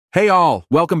Hey all,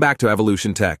 welcome back to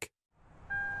Evolution Tech.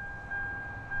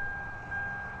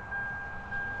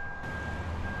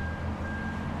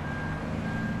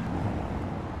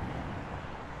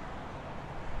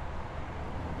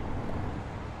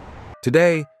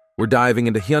 Today, we're diving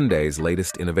into Hyundai's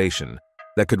latest innovation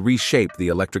that could reshape the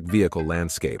electric vehicle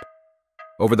landscape.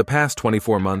 Over the past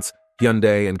 24 months,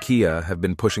 Hyundai and Kia have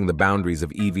been pushing the boundaries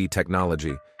of EV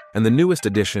technology, and the newest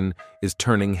addition is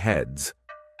turning heads.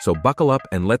 So buckle up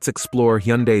and let's explore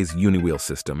Hyundai's Uni-Wheel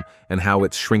system and how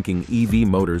it's shrinking EV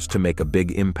motors to make a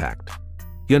big impact.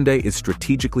 Hyundai is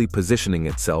strategically positioning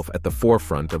itself at the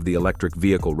forefront of the electric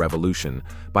vehicle revolution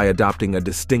by adopting a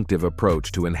distinctive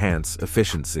approach to enhance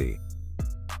efficiency.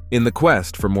 In the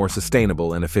quest for more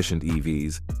sustainable and efficient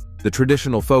EVs, the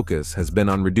traditional focus has been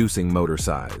on reducing motor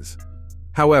size.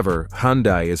 However,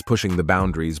 Hyundai is pushing the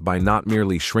boundaries by not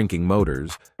merely shrinking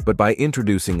motors, but by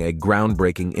introducing a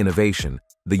groundbreaking innovation,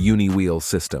 the Uni-Wheel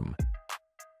system.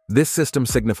 This system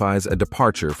signifies a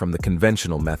departure from the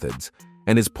conventional methods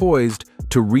and is poised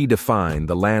to redefine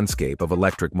the landscape of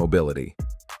electric mobility.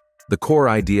 The core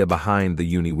idea behind the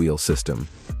Uni-Wheel system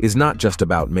is not just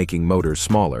about making motors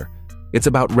smaller, it's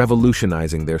about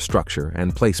revolutionizing their structure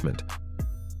and placement.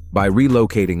 By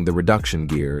relocating the reduction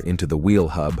gear into the wheel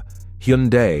hub,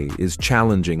 Hyundai is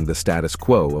challenging the status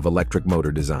quo of electric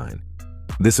motor design.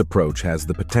 This approach has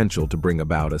the potential to bring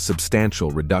about a substantial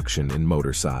reduction in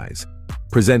motor size,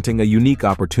 presenting a unique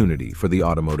opportunity for the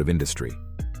automotive industry.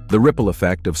 The ripple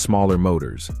effect of smaller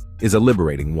motors is a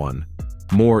liberating one: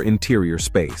 more interior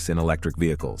space in electric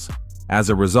vehicles. As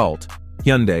a result,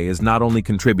 Hyundai is not only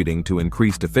contributing to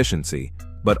increased efficiency,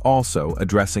 but also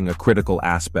addressing a critical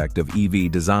aspect of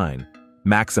EV design,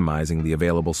 maximizing the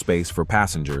available space for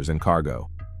passengers and cargo.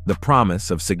 The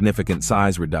promise of significant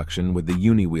size reduction with the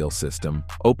Uni-Wheel system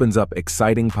opens up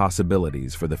exciting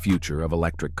possibilities for the future of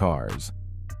electric cars.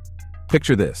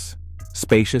 Picture this: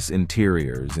 spacious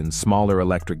interiors in smaller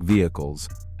electric vehicles,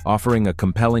 offering a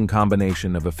compelling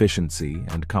combination of efficiency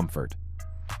and comfort.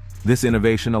 This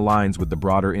innovation aligns with the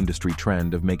broader industry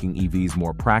trend of making EVs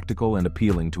more practical and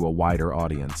appealing to a wider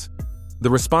audience. The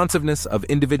responsiveness of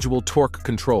individual torque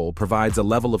control provides a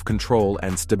level of control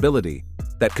and stability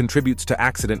that contributes to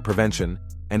accident prevention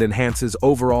and enhances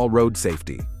overall road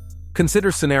safety.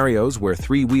 Consider scenarios where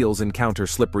three wheels encounter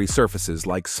slippery surfaces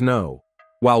like snow,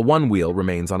 while one wheel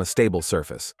remains on a stable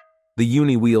surface. The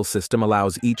Uni-Wheel system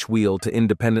allows each wheel to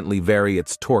independently vary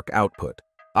its torque output,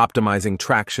 optimizing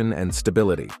traction and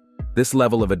stability. This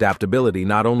level of adaptability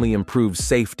not only improves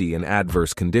safety in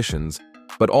adverse conditions,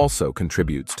 but also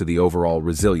contributes to the overall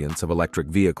resilience of electric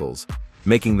vehicles,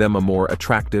 making them a more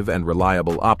attractive and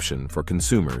reliable option for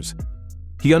consumers.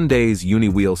 Hyundai's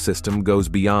Uni-Wheel system goes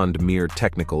beyond mere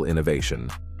technical innovation.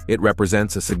 It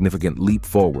represents a significant leap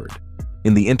forward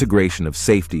in the integration of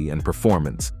safety and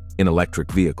performance in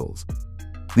electric vehicles.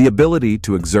 The ability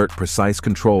to exert precise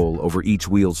control over each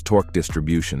wheel's torque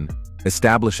distribution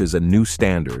establishes a new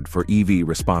standard for EV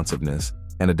responsiveness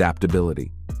and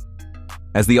adaptability.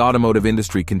 As the automotive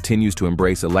industry continues to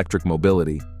embrace electric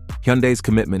mobility, Hyundai's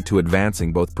commitment to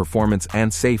advancing both performance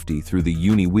and safety through the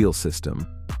Uni-Wheel system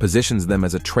positions them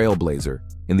as a trailblazer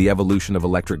in the evolution of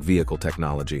electric vehicle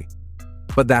technology.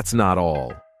 But that's not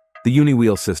all. The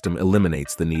Uni-Wheel system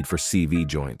eliminates the need for CV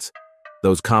joints,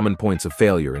 those common points of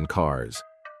failure in cars.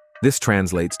 This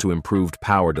translates to improved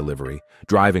power delivery,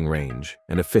 driving range,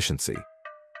 and efficiency.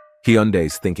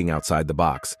 Hyundai's thinking outside the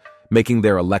box, making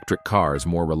their electric cars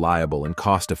more reliable and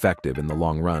cost-effective in the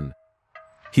long run.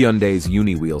 Hyundai's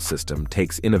Uni-Wheel system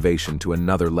takes innovation to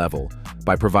another level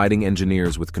by providing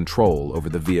engineers with control over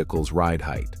the vehicle's ride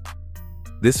height.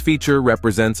 This feature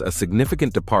represents a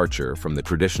significant departure from the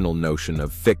traditional notion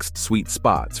of fixed sweet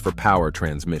spots for power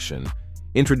transmission,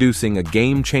 introducing a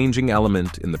game-changing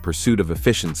element in the pursuit of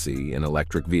efficiency in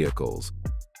electric vehicles.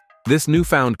 This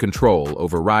newfound control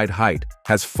over ride height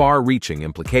has far-reaching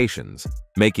implications,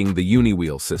 making the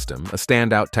Uni-Wheel system a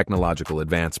standout technological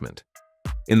advancement.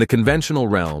 In the conventional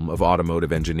realm of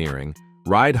automotive engineering,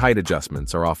 ride height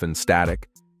adjustments are often static,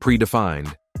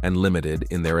 predefined, and limited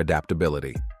in their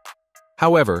adaptability.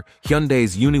 However,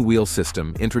 Hyundai's Uni-Wheel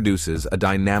system introduces a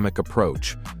dynamic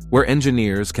approach where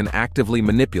engineers can actively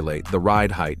manipulate the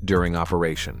ride height during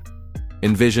operation.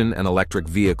 Envision an electric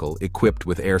vehicle equipped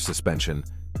with air suspension,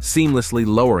 seamlessly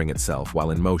lowering itself while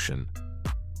in motion.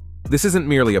 This isn't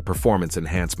merely a performance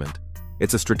enhancement,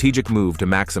 it's a strategic move to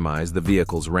maximize the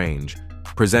vehicle's range,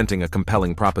 presenting a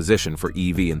compelling proposition for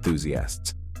EV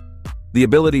enthusiasts. The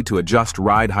ability to adjust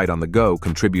ride height on the go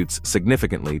contributes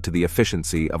significantly to the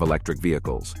efficiency of electric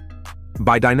vehicles.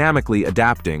 By dynamically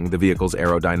adapting the vehicle's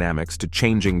aerodynamics to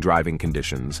changing driving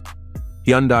conditions,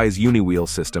 Hyundai's Uni-Wheel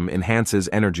system enhances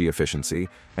energy efficiency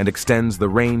and extends the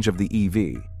range of the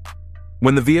EV.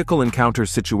 When the vehicle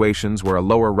encounters situations where a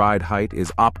lower ride height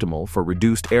is optimal for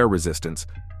reduced air resistance,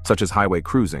 such as highway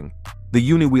cruising, the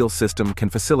Uni-Wheel system can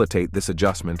facilitate this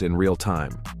adjustment in real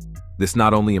time. This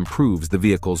not only improves the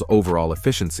vehicle's overall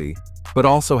efficiency, but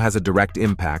also has a direct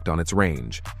impact on its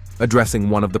range, addressing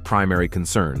one of the primary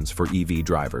concerns for EV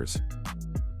drivers.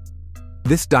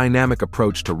 This dynamic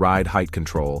approach to ride height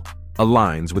control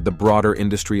aligns with the broader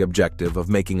industry objective of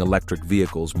making electric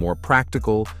vehicles more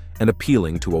practical and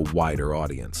appealing to a wider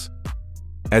audience.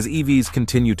 As EVs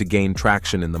continue to gain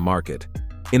traction in the market,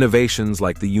 innovations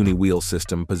like the Uni-Wheel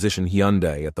system position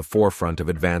Hyundai at the forefront of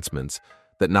advancements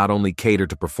that not only cater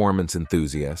to performance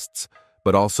enthusiasts,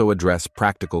 but also address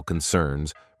practical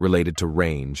concerns related to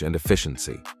range and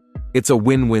efficiency. It's a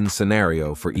win-win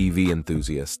scenario for EV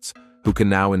enthusiasts, who can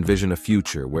now envision a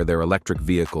future where their electric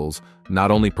vehicles not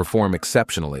only perform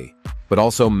exceptionally, but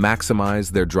also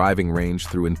maximize their driving range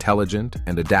through intelligent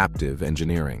and adaptive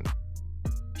engineering.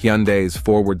 Hyundai's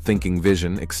forward-thinking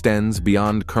vision extends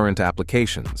beyond current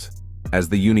applications, as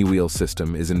the Uni-Wheel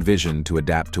system is envisioned to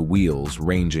adapt to wheels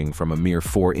ranging from a mere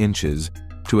 4 inches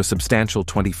to a substantial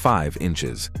 25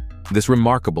 inches. This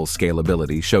remarkable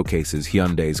scalability showcases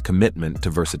Hyundai's commitment to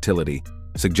versatility,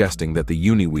 suggesting that the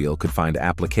Uni-Wheel could find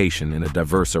application in a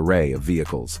diverse array of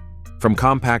vehicles. From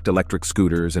compact electric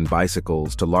scooters and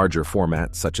bicycles to larger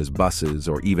formats such as buses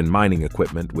or even mining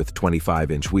equipment with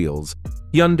 25-inch wheels,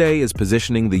 Hyundai is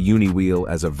positioning the Uni-Wheel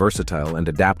as a versatile and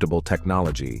adaptable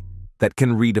technology that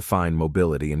can redefine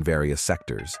mobility in various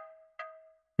sectors.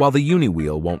 While the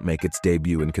Uni-Wheel won't make its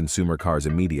debut in consumer cars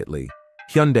immediately,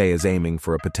 Hyundai is aiming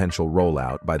for a potential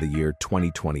rollout by the year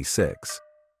 2026.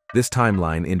 This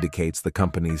timeline indicates the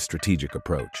company's strategic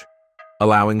approach,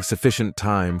 allowing sufficient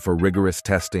time for rigorous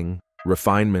testing,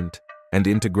 refinement, and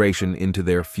integration into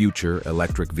their future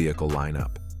electric vehicle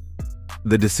lineup.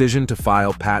 The decision to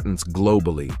file patents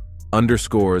globally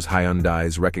underscores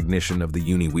Hyundai's recognition of the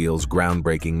Uni-Wheel's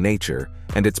groundbreaking nature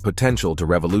and its potential to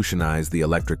revolutionize the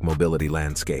electric mobility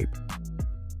landscape.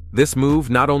 This move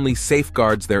not only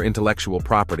safeguards their intellectual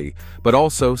property, but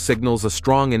also signals a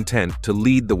strong intent to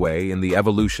lead the way in the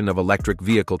evolution of electric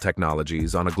vehicle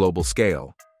technologies on a global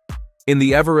scale. In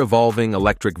the ever-evolving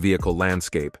electric vehicle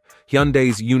landscape,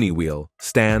 Hyundai's Uni-Wheel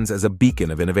stands as a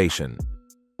beacon of innovation.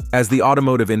 As the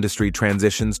automotive industry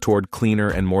transitions toward cleaner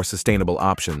and more sustainable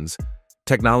options,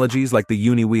 technologies like the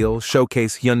Uni-Wheel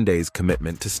showcase Hyundai's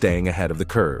commitment to staying ahead of the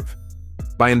curve.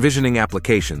 By envisioning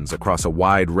applications across a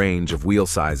wide range of wheel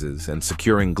sizes and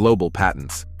securing global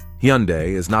patents, Hyundai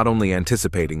is not only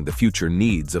anticipating the future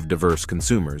needs of diverse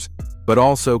consumers, but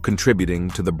also contributing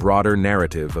to the broader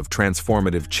narrative of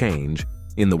transformative change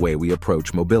in the way we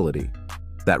approach mobility.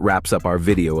 That wraps up our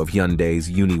video of Hyundai's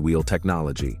Uni-Wheel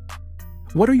technology.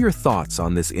 What are your thoughts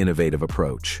on this innovative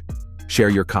approach? Share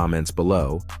your comments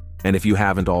below, and if you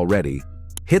haven't already,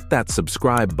 hit that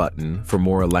subscribe button for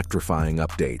more electrifying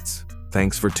updates.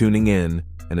 Thanks for tuning in,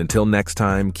 and until next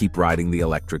time, keep riding the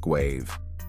electric wave.